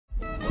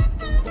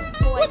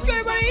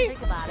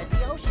Think about it.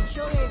 The ocean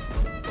sure is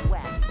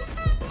wet.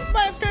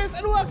 My name's Chris,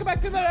 and welcome back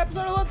to another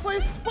episode of Let's Play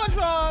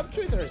SpongeBob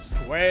Truth or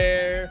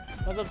Square.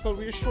 Last episode,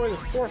 we destroyed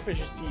this poor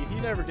fish's teeth. He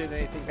never did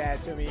anything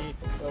bad to me.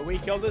 But we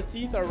killed his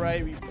teeth,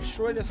 alright. We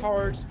destroyed his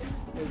heart.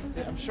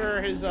 I'm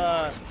sure his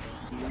mandibles.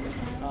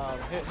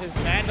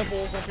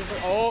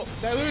 Oh,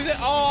 did I lose it?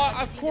 Oh,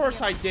 of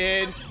course I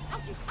did.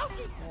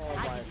 Oh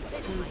my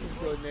freaking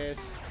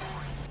goodness.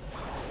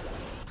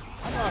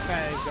 I'm not a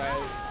fan of these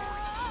guys.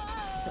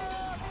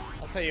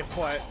 I'll tell you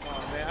what.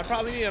 Oh man, I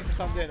probably need them for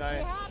something, didn't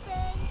I?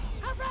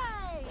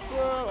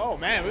 Whoa. Oh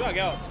man, we gotta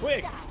get out this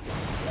quick. Get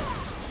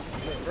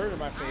a bird in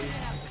my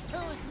face.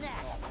 Who's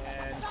next? Oh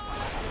man.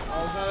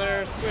 Oh,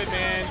 there's another squid,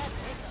 man.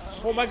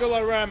 Oh my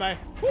god, where am I?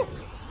 Woo.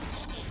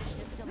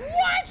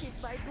 What?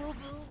 Kiss my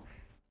boo-boo.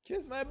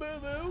 Kiss my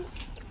boo-boo.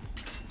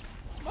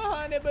 My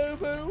honey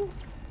boo-boo.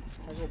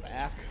 Can I go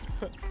back?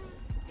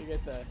 You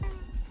get the...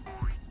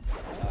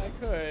 I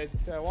could.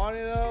 Do I want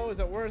it though? Is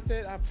it worth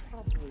it? I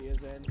probably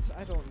isn't.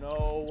 I don't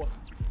know.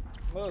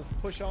 Let's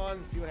push on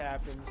and see what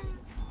happens.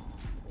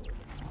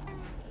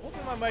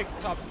 Hopefully my mic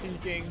stops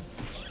peaking.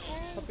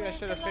 Something I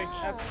should have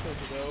fixed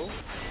episodes ago.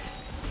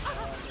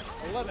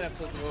 11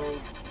 episodes ago.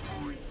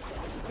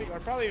 Specific, or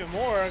probably even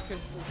more, because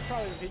it's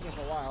probably been peaking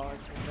for a while. I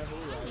never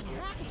realized it.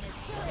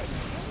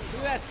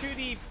 Look at that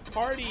 2D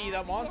party,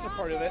 that monster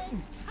part of it.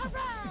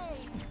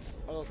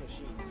 Oh, those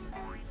machines.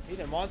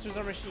 Either monsters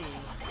or machines.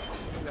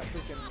 Look at that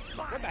freaking...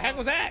 What the heck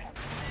was that?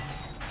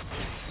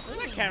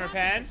 Where's that camera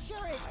pan?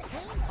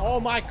 Oh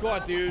my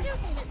god, dude.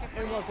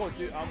 Oh my god,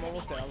 dude. I'm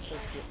almost there. I'm so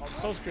screwed. I'm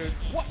so screwed.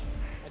 What?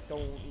 I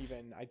don't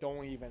even.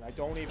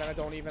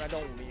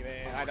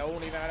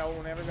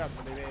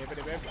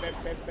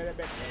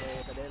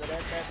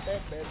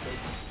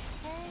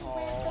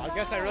 Oh, I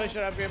guess I really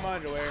should have been my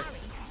underwear.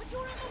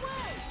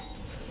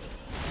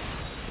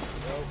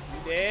 Nope,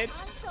 you did.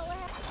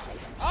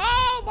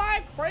 Oh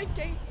my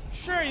freaking!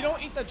 Sure, you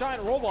don't eat the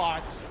giant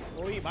robot.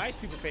 We'll eat my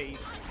stupid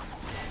face.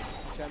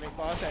 Which that makes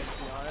a lot of sense,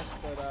 to be honest.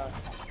 But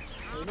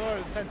you know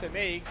what sense it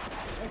makes.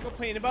 I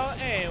complain about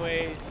it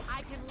anyways.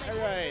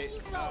 Alright.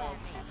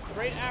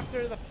 Right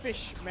after the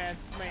fish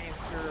monsters,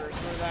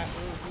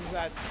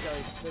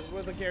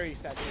 where the Gary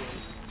statue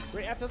is.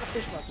 Right after the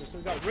fish monster. So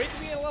we got right to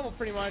be a level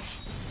pretty much.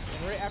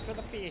 And right after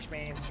the fish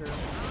monster.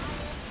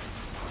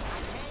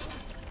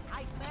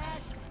 I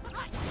smash.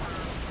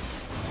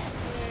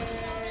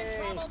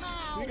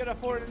 We can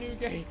afford a new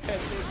game. I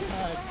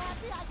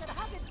could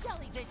hug a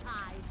jellyfish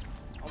hide.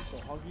 I'm so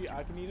hungry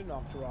I can eat an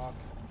Octorok.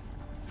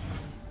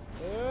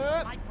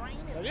 My brain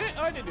is I did it?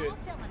 Oh, I did do it.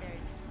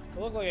 cylinders. It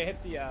looked like I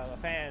hit the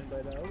fan,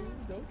 but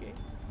okay.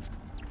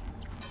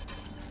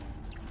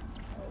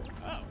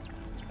 Oh.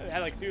 I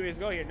had like 3 ways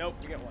to go here. Nope,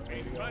 we got one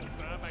way to go.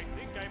 SpongeBob, I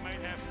think I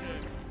might have to,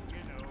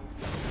 you know.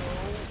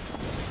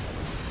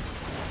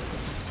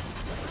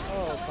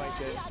 Oh,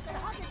 Plankton. I could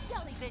hug a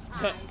jellyfish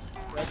hide.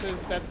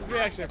 That's his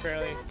reaction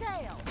apparently.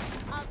 Tale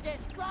of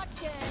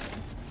destruction.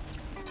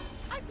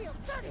 I feel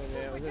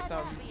 32% was there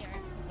some... happier.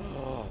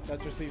 Oh,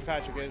 that's where Sleepy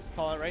Patrick is.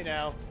 Call it right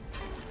now.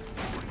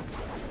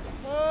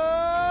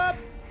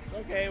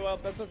 Okay, well,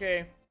 that's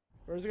okay.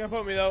 Where's it gonna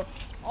put me though?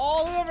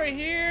 All the way over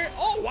here.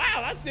 Oh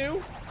wow, that's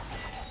new.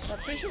 That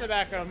fish in the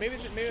background. Maybe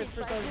it's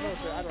for some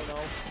reason. I don't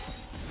know.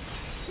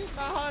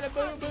 My honey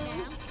boo boo.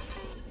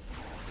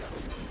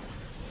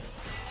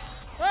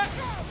 That's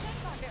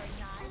not very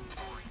nice.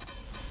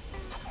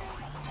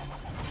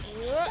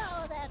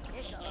 Oh, that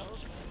tickles.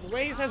 The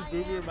way he says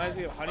boo boo reminds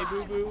me of Honey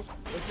Boo Boo,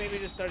 which made me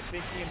just start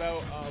thinking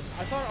about.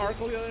 I saw an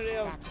article the other day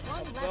of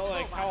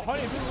like how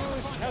Honey Boo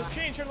Boo has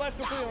changed her life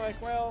completely. I'm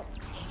like, well,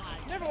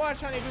 never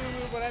watched Honey Boo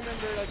Boo, but I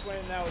remember like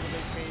when that was a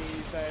big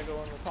phase that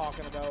everyone was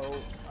talking about.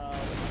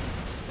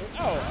 Oh,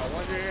 I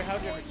wonder how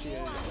different she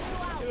is.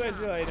 It was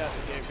really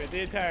nothing different. The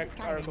entire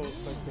article was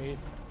clickbait.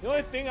 The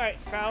only thing I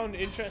found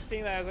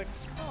interesting that I was like,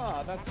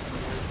 oh, that's weird.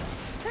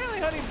 Apparently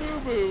Honey Boo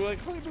Boo, like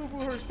Honey Boo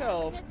Boo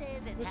herself,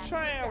 was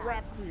trying a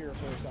rap career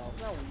for herself.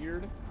 Is that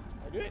weird? Did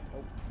I do it?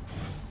 Nope.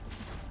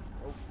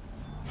 Nope.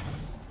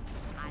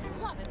 I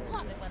love it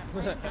when a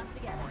brain comes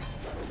together.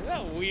 Isn't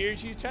that weird?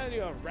 She's trying to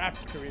do a rap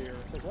career.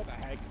 It's like, what the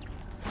heck?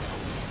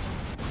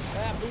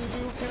 That Boo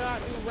Boo cannot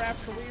do a rap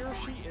career.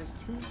 She is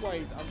too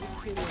white. I'm just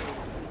kidding.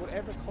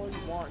 Whatever color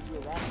you want, do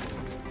a rap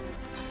career.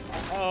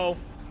 Uh-oh.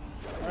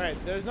 Alright,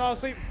 there's no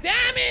sleep.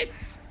 Damn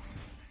it!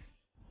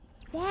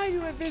 Why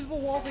do invisible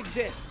walls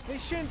exist? They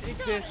shouldn't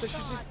exist. There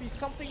should just be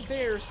something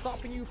there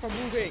stopping you from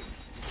moving.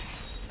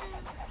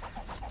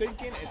 It's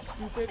stinking, it's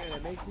stupid, and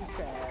it makes me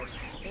sad. I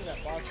think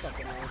that bot's stuck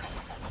in there.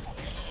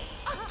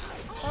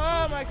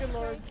 Oh my good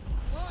lord.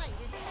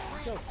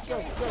 Go, go,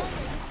 go.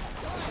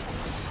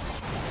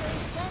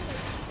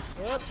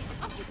 What?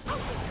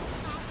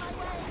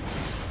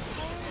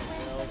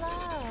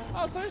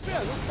 Oh, so just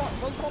realized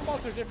those bomb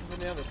bots are different from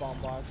the other bomb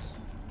bots.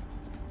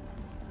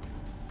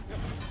 Yep.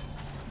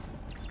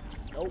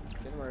 Nope,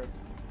 didn't work.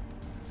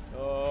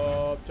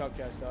 Oh, chuck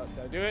test. Did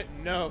I do it?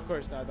 No, of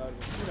course not. That would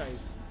be too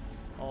nice.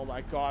 Oh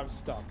my god, I'm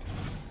stuck.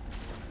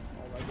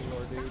 Oh my good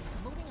lord, dude.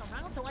 Moving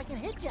around so I can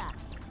hit ya.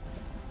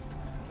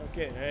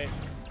 Okay, right.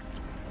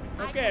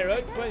 Okay,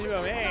 right,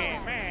 SpongeBob,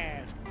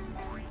 man.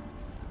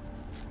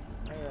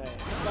 Alright,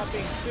 stop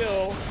being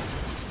still.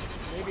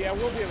 Maybe I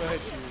will be able to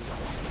hit you.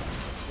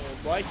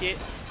 Don't like it.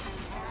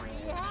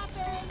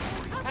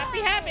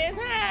 Happy happens!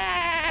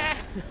 Ah!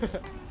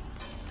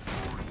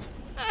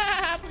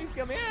 Ah, please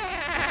come here!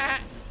 Ah!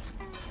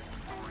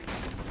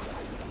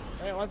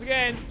 Alright, once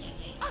again.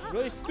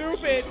 Really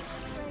stupid.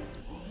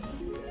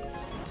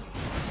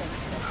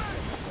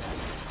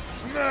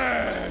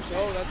 Smash!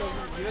 Oh, that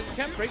doesn't. He doesn't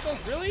can't break those.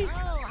 Really?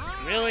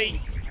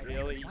 Really?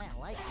 Really?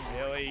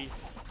 Really?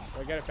 Do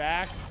I get it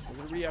back? Is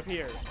it really up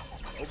here?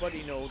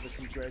 Nobody knows the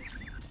secrets.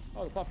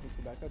 Oh, the platform's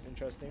come back. That's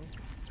interesting.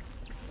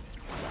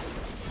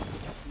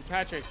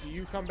 Patrick, do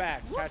you come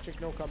back? Patrick,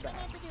 no come back.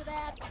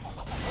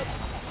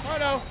 Oh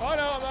no! Oh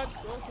no! I'm not.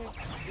 Okay.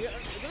 Yeah,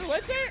 is there a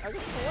ledge there? I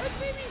guess it's a ledge,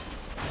 maybe.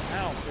 I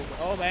don't think.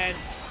 Oh man.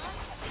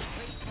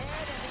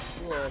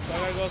 Cool. So I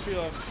gotta go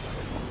through an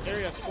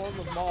area swarmed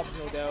with mobs,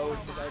 no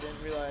doubt, because I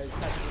didn't realize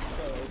Patrick would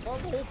destroy those. That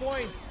was the whole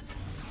point.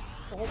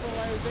 The whole point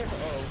why I was there for.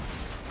 Oh.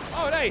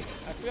 Oh, nice!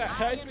 I forgot.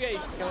 I just forget you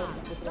can kill him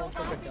with their own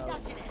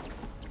projectiles.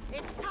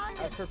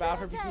 As for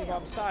Battle for Bikini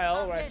Bottom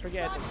style, where I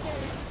forget.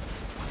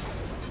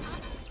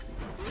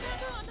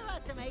 Never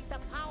underestimate the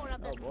power of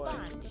the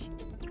sponge.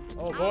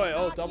 Oh boy,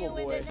 oh double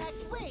boy.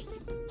 Next week.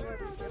 Or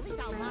at least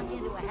I'll knock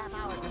into a half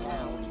hour from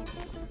now.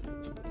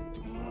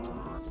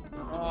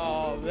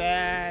 Oh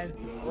man,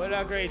 what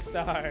a great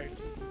start.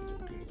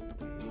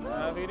 We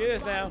can do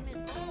this now.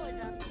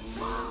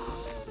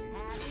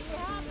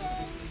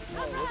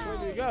 Oh, which way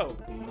do you go?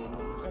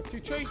 I have two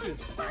choices.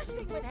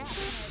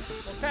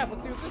 Oh crap,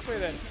 let's see what's this way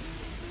then.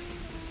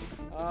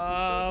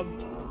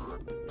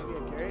 Maybe a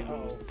carry?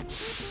 Uh-oh.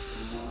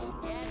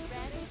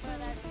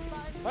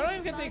 I don't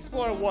even get to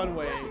explore one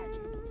way.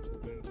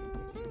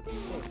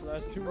 Oh, so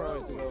that's two more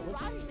ways to go.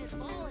 Whoops.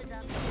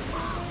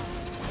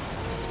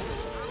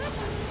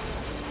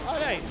 Oh,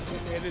 nice.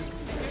 Okay, it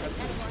is. That's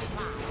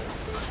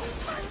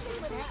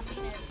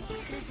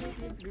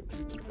good.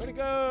 Way to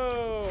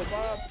go!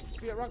 Bob,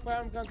 be a rock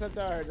bottom concept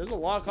art. There's a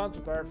lot of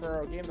concept art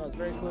for a game that was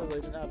very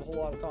clearly didn't have a whole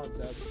lot of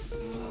concepts.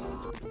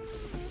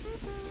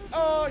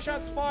 Oh,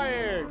 shots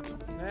fired!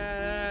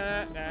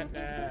 Nah, nah,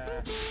 nah.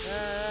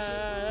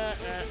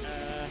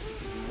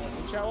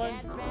 Shot one?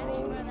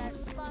 Oh.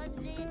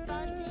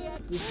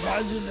 The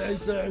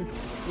Sponginator!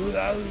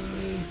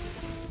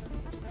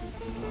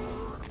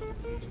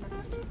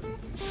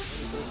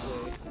 This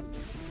way.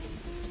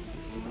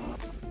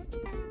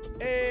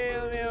 Hey,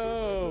 let me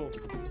go!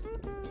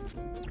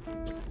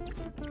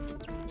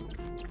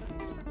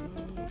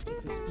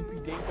 It's a spoopy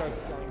date dark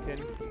skeleton.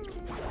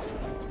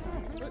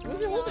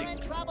 What's he holding? In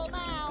trouble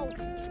now.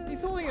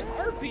 He's holding an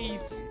art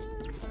piece!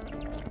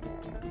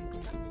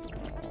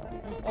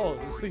 Oh,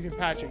 there's sleeping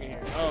Patrick in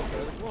here. Oh,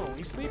 okay. Whoa,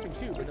 he's sleeping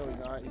too, but no, he's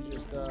not. He's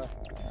just,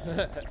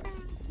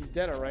 he's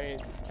dead,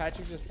 alright.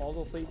 Patrick just falls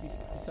asleep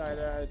beside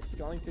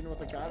Skellington with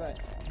a guy that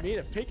made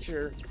a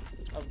picture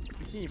of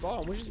Bikini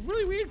Bottom, which is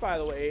really weird, by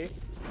the way.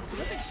 Because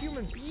that's a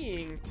human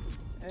being,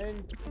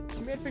 and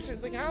he made a picture.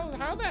 Like, how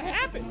that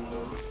happen?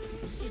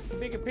 Did he just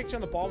make a picture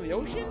on the bottom of the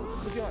ocean?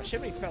 Was he on a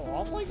ship and he fell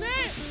off like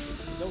that?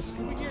 No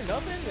scuba gear,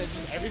 nothing? And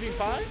just everything's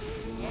fine?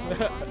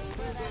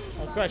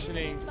 I'm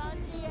questioning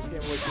this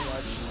game way too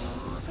much.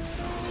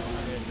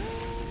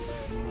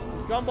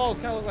 These gumballs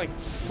kind of look like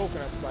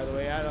coconuts, by the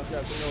way. I don't know if you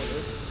guys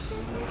noticed.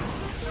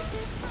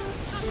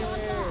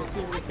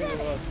 Yeah, take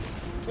a look.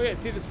 Look at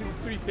see the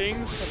three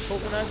things of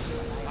coconuts.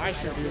 I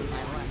sure do.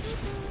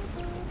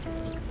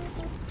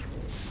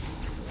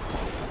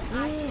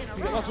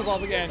 We got muscle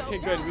bulb again. Okay,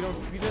 good. I don't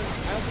think we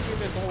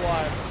missed a whole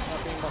lot.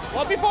 Not being muscle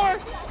bulb before.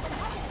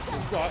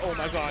 Oh god! Oh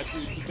my god,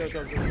 dude!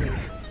 Go.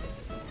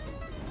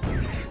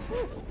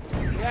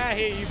 Yeah,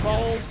 here you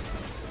balls.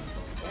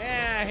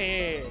 Yeah,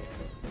 here.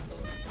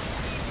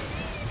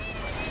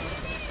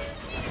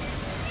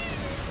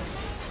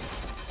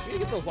 We need to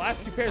get those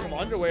last two pairs of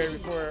underwear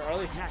before, or at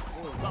least.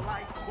 Next, the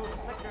lights will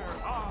flicker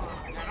on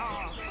and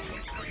on.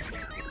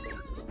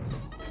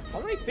 How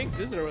many things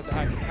is there with the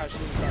hash slash?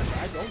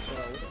 I don't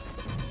know.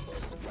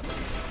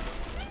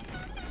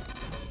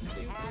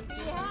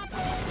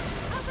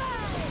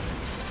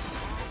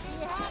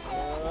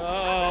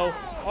 Oh!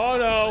 Oh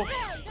no!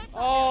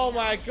 Oh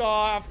my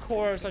god! Of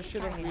course, I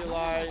should have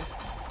realized.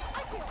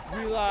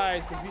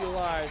 Realized.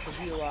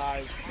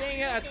 Dang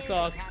it! That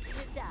sucks.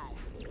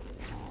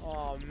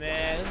 Oh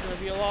man, this is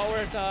gonna be a lot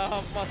worse.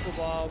 Muscle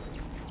Bob.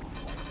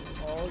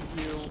 Oh,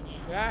 you.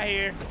 Get out of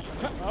here.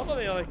 How about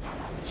they like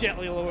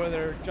gently lower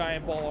their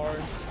giant ball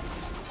arms?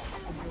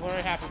 I'm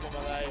very happy with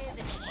my life.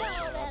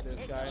 Oh,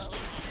 this guy.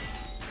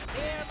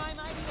 Here, my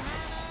mighty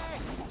hammer.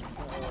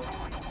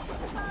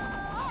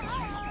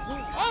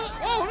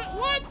 Oh,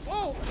 what?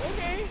 Oh,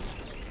 okay.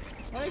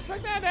 I didn't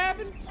expect that to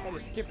happen. I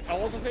just skipped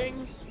all the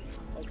things.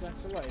 Oh, it's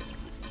next to life.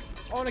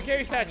 Oh, and a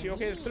Gary statue.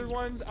 Okay, the third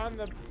one's on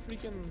the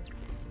freaking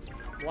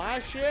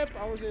last ship.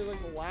 I would say it was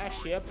like the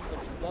last ship,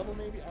 the level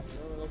maybe. I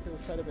don't know. It looks like it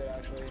was quite a bit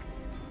actually.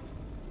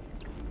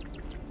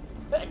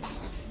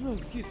 Oh,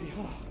 excuse me.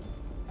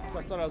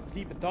 I thought I was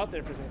deep in thought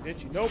there for a second,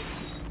 didn't you? Nope.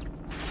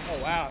 Oh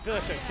wow, I feel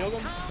like I should have killed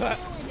him. I'll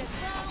do in the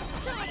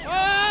ground.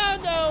 Oh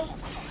no!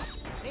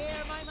 Fear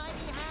my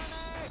mighty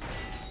hammer.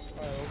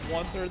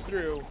 Alright, we're 1/3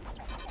 through.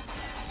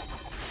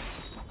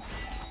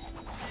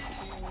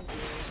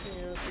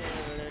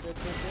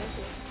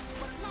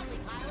 What a lovely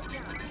pile of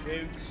junk.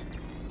 Boots.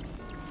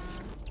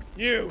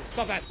 You!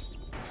 Stop that!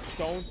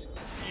 Don't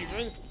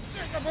even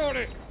think about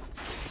it!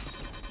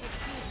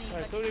 Excuse me,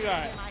 Alright, but so what do you you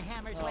got? get my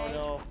hammer's Oh way.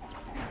 no.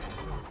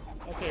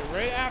 Okay,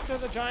 right after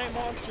the giant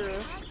monster.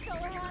 I'm so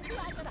happy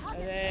I could hug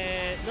And it.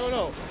 then,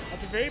 no. At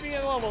the very beginning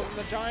of the level,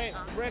 the giant,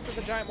 right after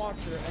the giant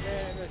monster, and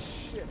then the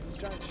ship, this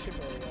giant ship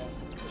area.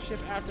 The ship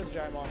after the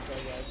giant monster,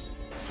 I guess.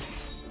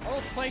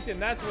 Oh, plankton,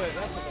 that's what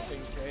the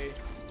things say. I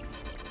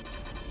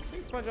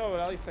think SpongeBob would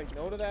at least like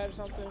no to that or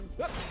something.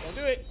 Don't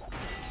do it.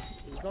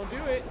 Please don't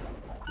do it.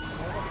 No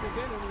one else goes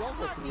in and we all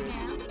go Pardon me,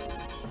 through it.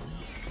 ma'am.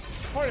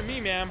 Pardon me,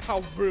 ma'am.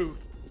 How rude.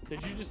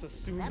 Did you just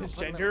assume That'll his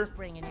put a little gender?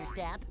 spring in your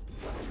step.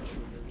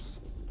 Intruders.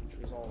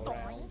 Intruders all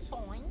Boing, around.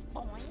 boing,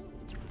 boing.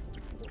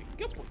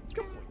 Good boy,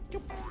 good boy,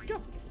 good boy, good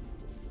boy.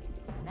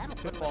 That'll put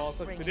a Good little false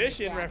spring in your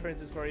expedition step.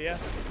 references for you.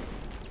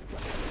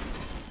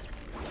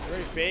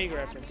 Very vague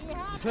references.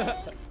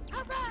 Happy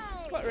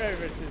Hooray! But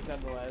references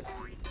nonetheless.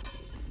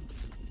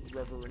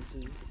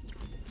 References.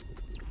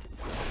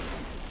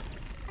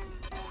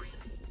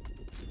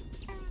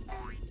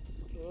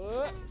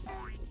 There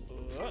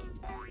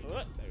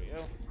we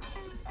go.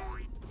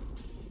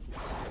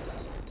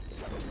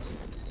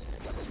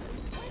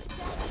 Twist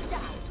that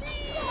shot.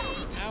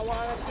 I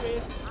want to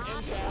twist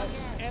and shout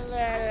and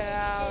let it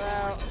all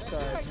out.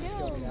 Sorry, just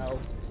going out.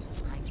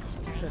 I'm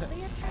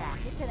strangely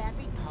attracted to that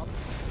Republic.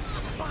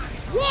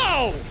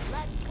 Whoa!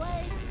 Let's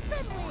play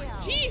spin wheel.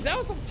 Jeez, that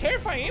was some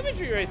terrifying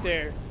imagery right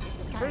there.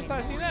 This is First time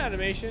I've seen that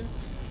animation.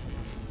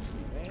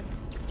 Jeez, man.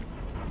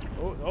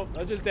 Oh, nope,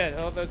 that's just dead.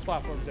 Oh, there's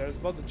platforms there. I was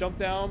about to jump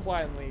down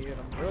blindly, and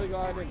I'm really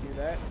glad I didn't do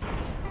that.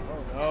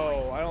 Oh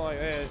no, I don't like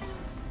this.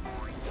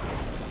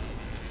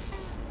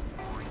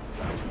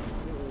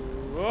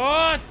 Ooh,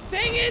 oh,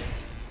 dang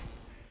it!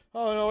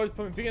 Oh no, we're just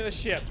putting beginning of the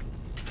ship.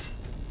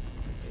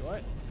 Wait,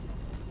 what?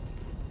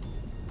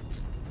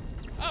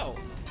 Oh,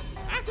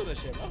 after the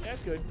ship. Okay,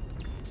 that's good.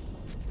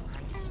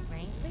 I'm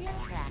strangely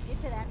attracted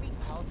to that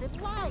repulsive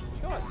light.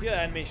 I want to see that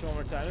animation one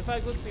more time. In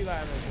fact, let's see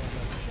that animation one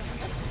more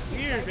time.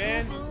 Weird,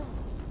 man. Boo-boo.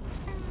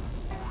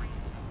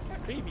 Kind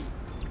of creepy.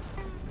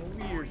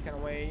 In a weird kind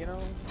of way, you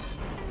know?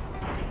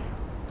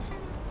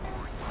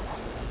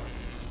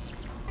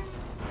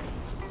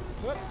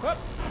 Up, up.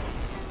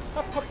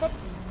 Up, up, up.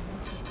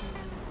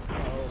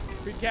 Oh,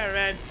 free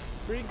cameraman.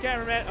 Free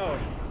cameraman. Oh,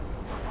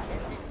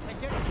 Send this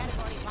twister to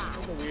category 5.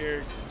 that's a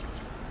weird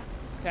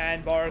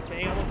sandbar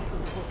thing. Almost looks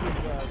like it's supposed to be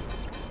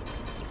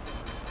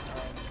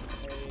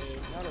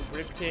not a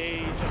rib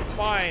cage, a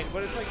spine,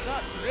 but it's like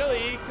not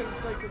really, because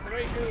it's like it's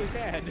very clearly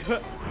sand.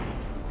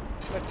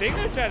 I think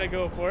they're trying to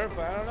go for it,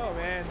 but I don't know,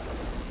 man.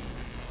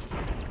 I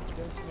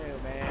don't know,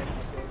 man.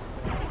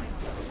 I don't know.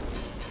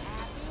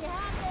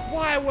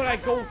 Why would I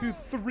go through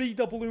 3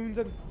 doubloons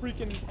and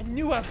freaking? I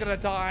knew I was gonna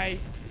die.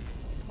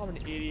 I'm an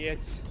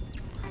idiot.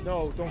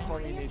 No, don't call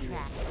me an idiot.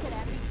 Attracted to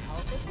that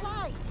repulsive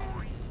light.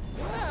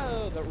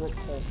 Oh, the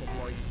repulsive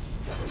lights.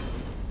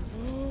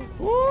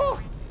 Woo!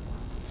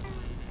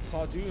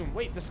 Saw Doom.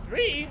 Wait, there's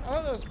 3? I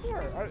thought there was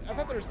 4. I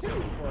thought there was 2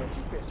 before.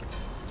 2 fists.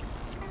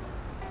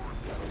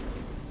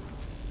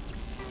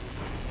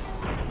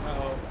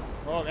 Uh-oh.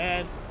 Oh,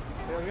 man.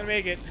 They're gonna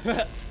make it. This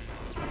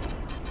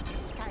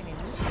is kind of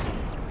neat.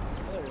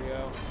 There we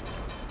go.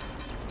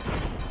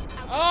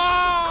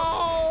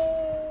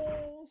 Oh!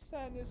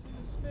 Sadness and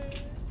despair.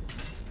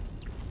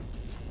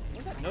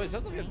 What's that noise?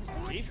 That's like a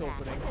gates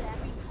opening. To that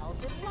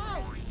repulsive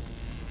light.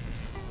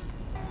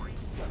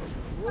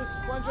 What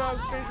SpongeBob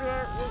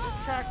stranger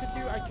attracted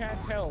to? I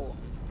can't tell.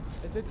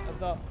 Is it the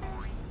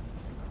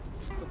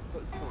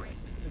it's the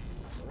light.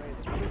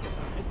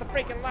 It's the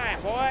freaking light,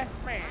 boy. I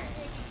may be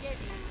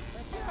dizzy,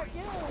 but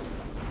you're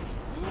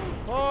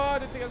doomed. Oh, I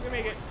didn't think I was gonna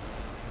make it.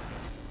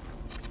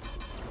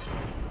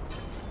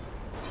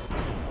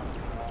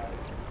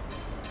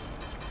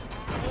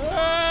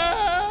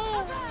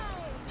 Ah!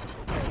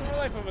 There's more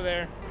life over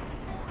there.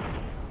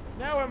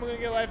 Now where am I gonna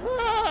get life?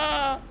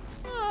 Ah!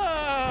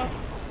 Ah!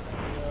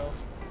 There we go.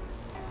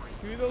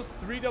 Screw those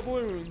 3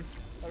 doubloons.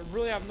 I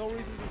really have no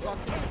reason to be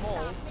constantly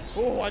tall.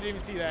 Oh, I didn't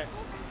even see that.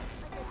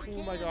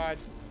 Oh my god.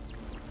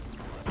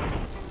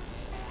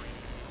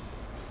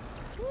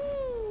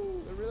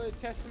 Woo! They're really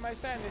testing my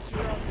sadness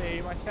here, aren't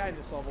they? My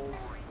sadness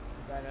levels.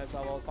 Sadness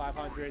levels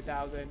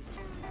 500,000.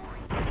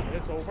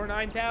 It's over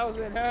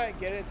 9,000.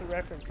 Get it? It's a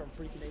reference from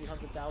freaking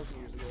 800,000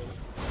 years ago.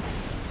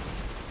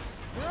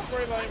 We're not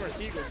worried about any more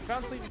secrets. We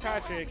found Sleepy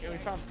Patrick and we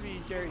found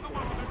 3 Gary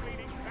things.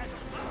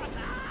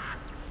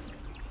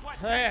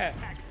 What's Yeah.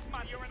 next?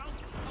 My urinals?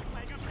 A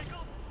plague of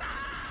pickles? I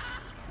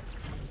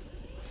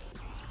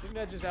think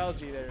that's just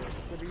algae there.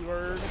 Squibby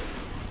word.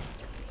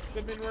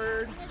 Squibbin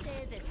word.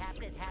 This is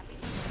happy. Happy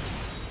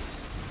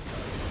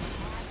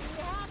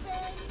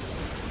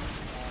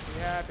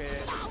Happy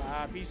happens.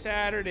 Happy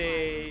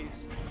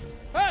Saturdays.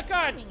 Oh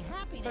god!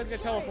 Happiness Let's get sure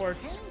is teleport.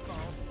 painful.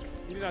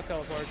 You do not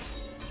teleport.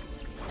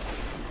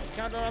 Just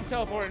count on I'm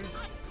teleporting.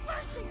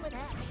 Bursting with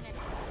happiness.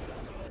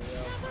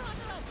 Never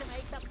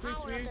underestimate the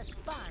power of the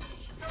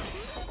sponge.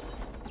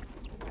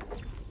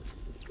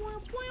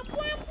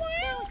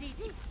 That was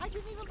easy. I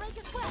didn't even break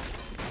a sweat.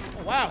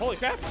 Oh, wow, holy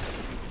crap.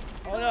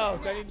 Oh no,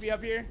 do I need to be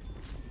up here?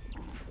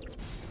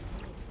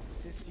 What's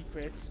this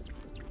secret?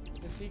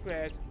 What's the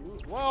secret? Ooh,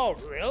 whoa,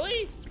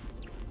 really?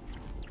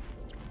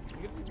 You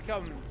get to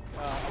become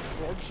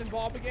absorption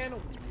bomb again?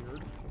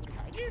 Weird. Can we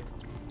hide here?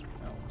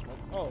 No.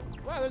 Oh,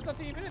 wow, there's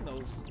nothing even in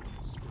those.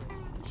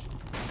 Strange.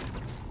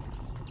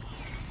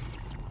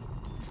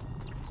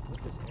 What's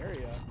with this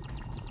area?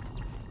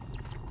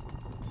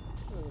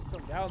 There's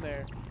something down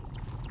there.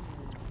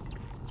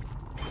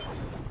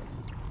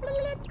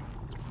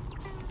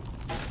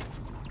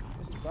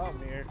 Missing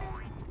something here.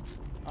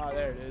 Oh,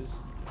 there it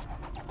is.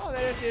 Oh,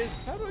 there it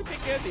is. How do I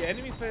pick it? The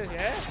enemy's first,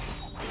 yeah?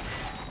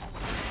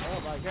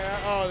 Oh my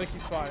god. Oh, they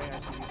keep spawning. I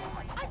see.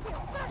 I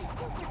feel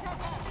 32%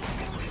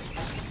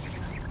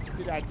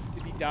 happy.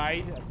 Did he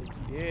die? I think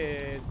he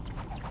did.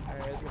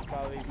 Alright, this is gonna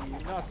probably be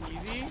not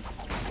easy.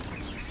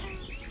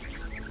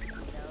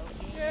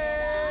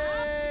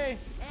 Yay!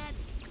 And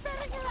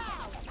spitting it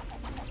out.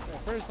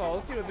 Right, first of all,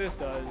 let's see what this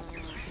does. To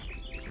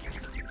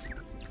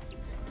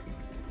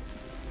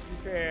be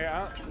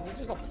fair, is it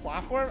just a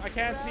platform? I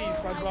can't see,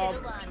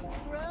 SpongeBob.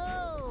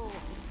 Grow.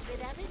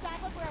 With every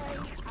drop of rain,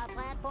 a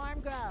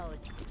platform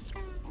grows.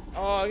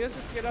 Oh, I guess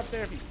just to get up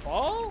there if you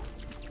fall?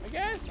 I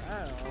guess?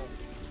 I don't know.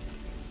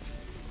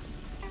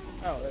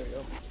 Oh, there you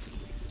go.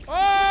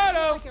 Oh,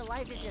 no! Like your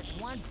life is just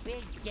one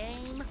big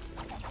game.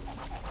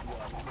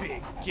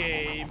 Big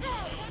game. Hey,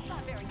 that's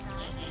not very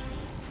nice.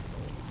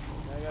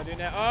 I gotta do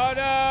that. Oh,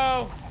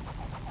 no!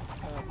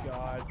 Oh,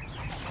 God.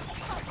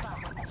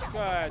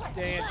 God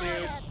dang it,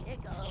 dude.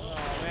 Oh,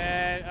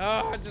 man.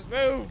 Oh, just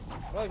move!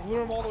 Or, like,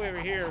 lure them all the way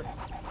over here.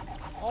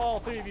 All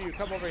three of you,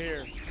 come over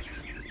here.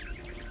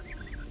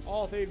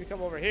 All three of you,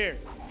 come over here.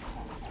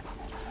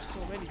 There's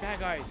so many bad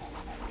guys.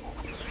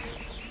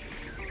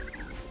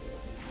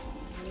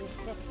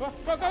 Go, go,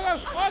 go, go!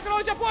 Oh, I can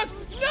only jump once!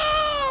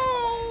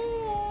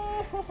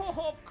 No!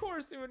 Of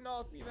course they would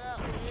knock me that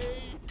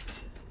way.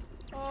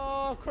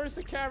 Oh, of course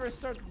the camera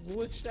starts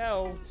glitched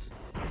out.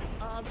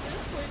 I'm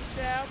just glitched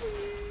out.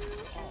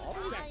 Oh,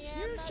 look at that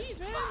here. Jeez,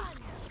 man.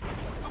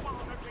 The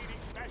walls are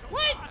bleeding special.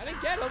 What? I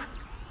didn't get him.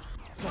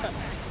 Buster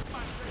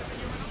the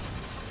urinals.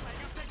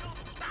 Playing of pickles.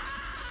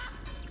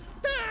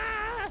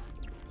 Ah!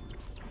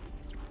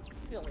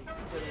 Silly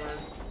Squidward.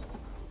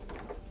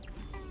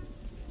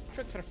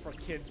 Trick for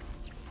kids.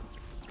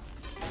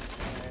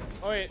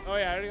 Oh wait, oh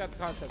yeah, I already got the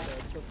concept there.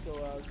 So let's go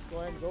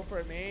ahead and go for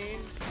it, main.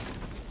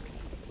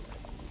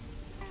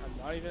 I'm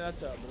not even that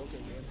tough, but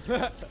okay,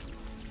 game.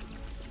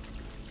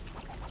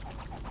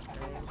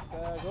 Just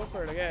go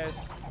for it, I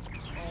guess.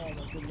 Oh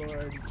my good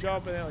lord.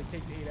 Jump and it like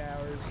takes 8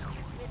 hours.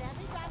 With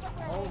every drop of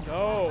rain, Oh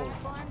no! the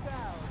platform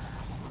grows.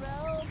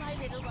 Grow, my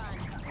little one.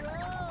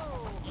 Grow.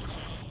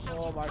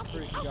 Oh my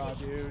freaking god,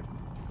 dude.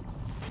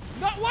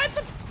 Not what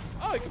the?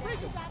 Oh, you can break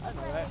him. I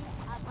know that.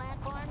 A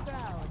platform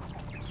grows.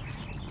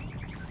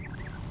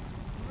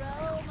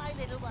 Grow, my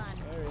little one.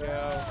 There we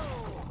go.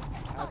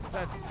 Does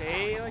that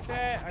stay like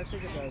that? I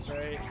think it does,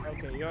 right?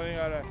 Okay, you only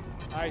gotta.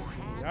 I see.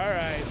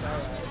 Alright,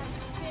 alright.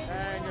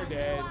 And you're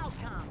dead.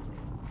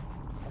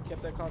 I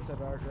kept that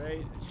concept art, right?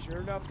 It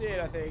sure enough did,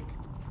 I think.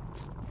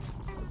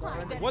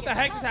 What the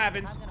heck just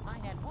happened? I'm gonna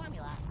find that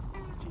formula.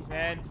 Jeez,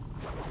 man.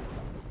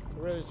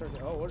 We're really starting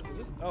to. Oh, what is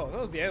this? Oh, that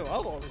was the end of the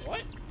level. I was like,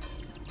 what?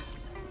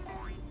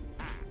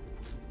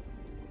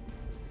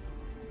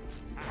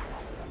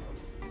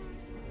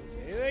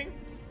 Say anything?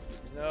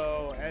 There's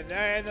no, and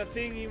then the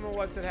thing even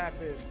once it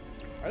happens.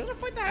 Are we gonna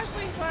fight the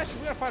Hashling Slash?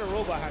 We're gonna fight a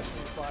robot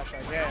Hashling Slash,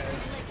 I guess.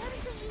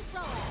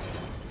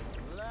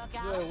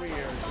 It's really weird.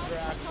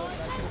 That could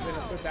have been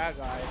a good bad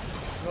guy.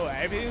 No,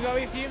 everything's gotta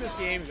be themed in this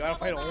game. You gotta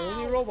fight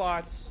only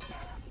robots.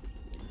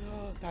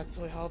 That's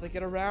how they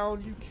get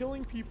around you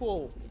killing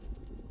people.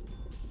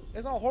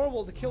 It's not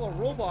horrible to kill a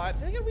robot.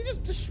 Then again, we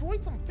just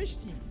destroyed some fish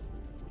teeth.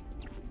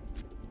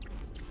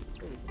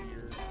 It's really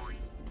weird.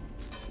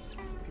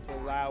 People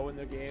allow in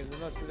their games,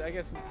 unless I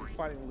guess it's just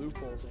finding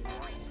loopholes. Maybe.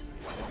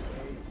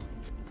 Wait.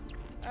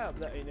 I'll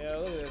let you know.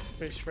 Look at this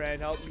fish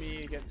friend helping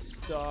me get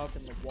stuck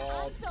in the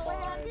wall. I'm so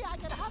happy I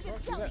could hug a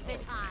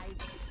jellyfish hive.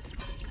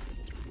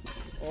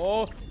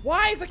 Oh,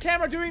 why is the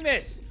camera doing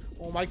this?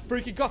 Oh my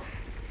freaking god!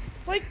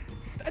 Like,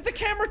 the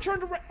camera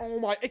turned around. Oh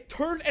my! It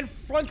turned in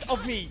front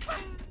of me.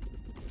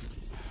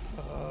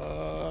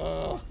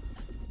 Oh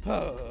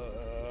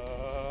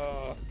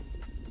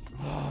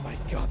my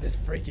god, this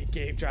freaking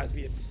game drives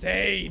me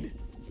insane.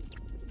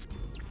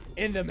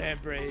 In the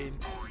membrane.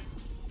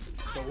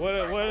 So what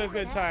a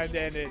good time to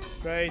end it,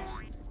 right?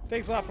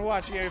 Thanks a lot for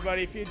watching,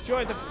 everybody. If you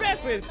enjoyed, the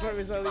best way to support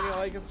me is by leaving a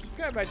like and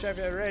subscribe my channel if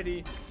you haven't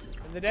already.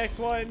 And the next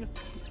one,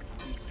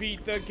 we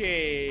beat the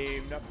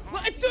game. No,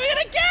 it's doing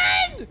it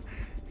again!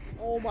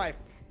 Oh my.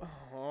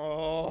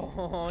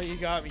 Oh, you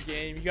got me,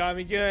 game. You got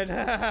me good.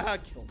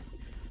 Kill me.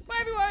 Bye,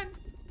 everyone.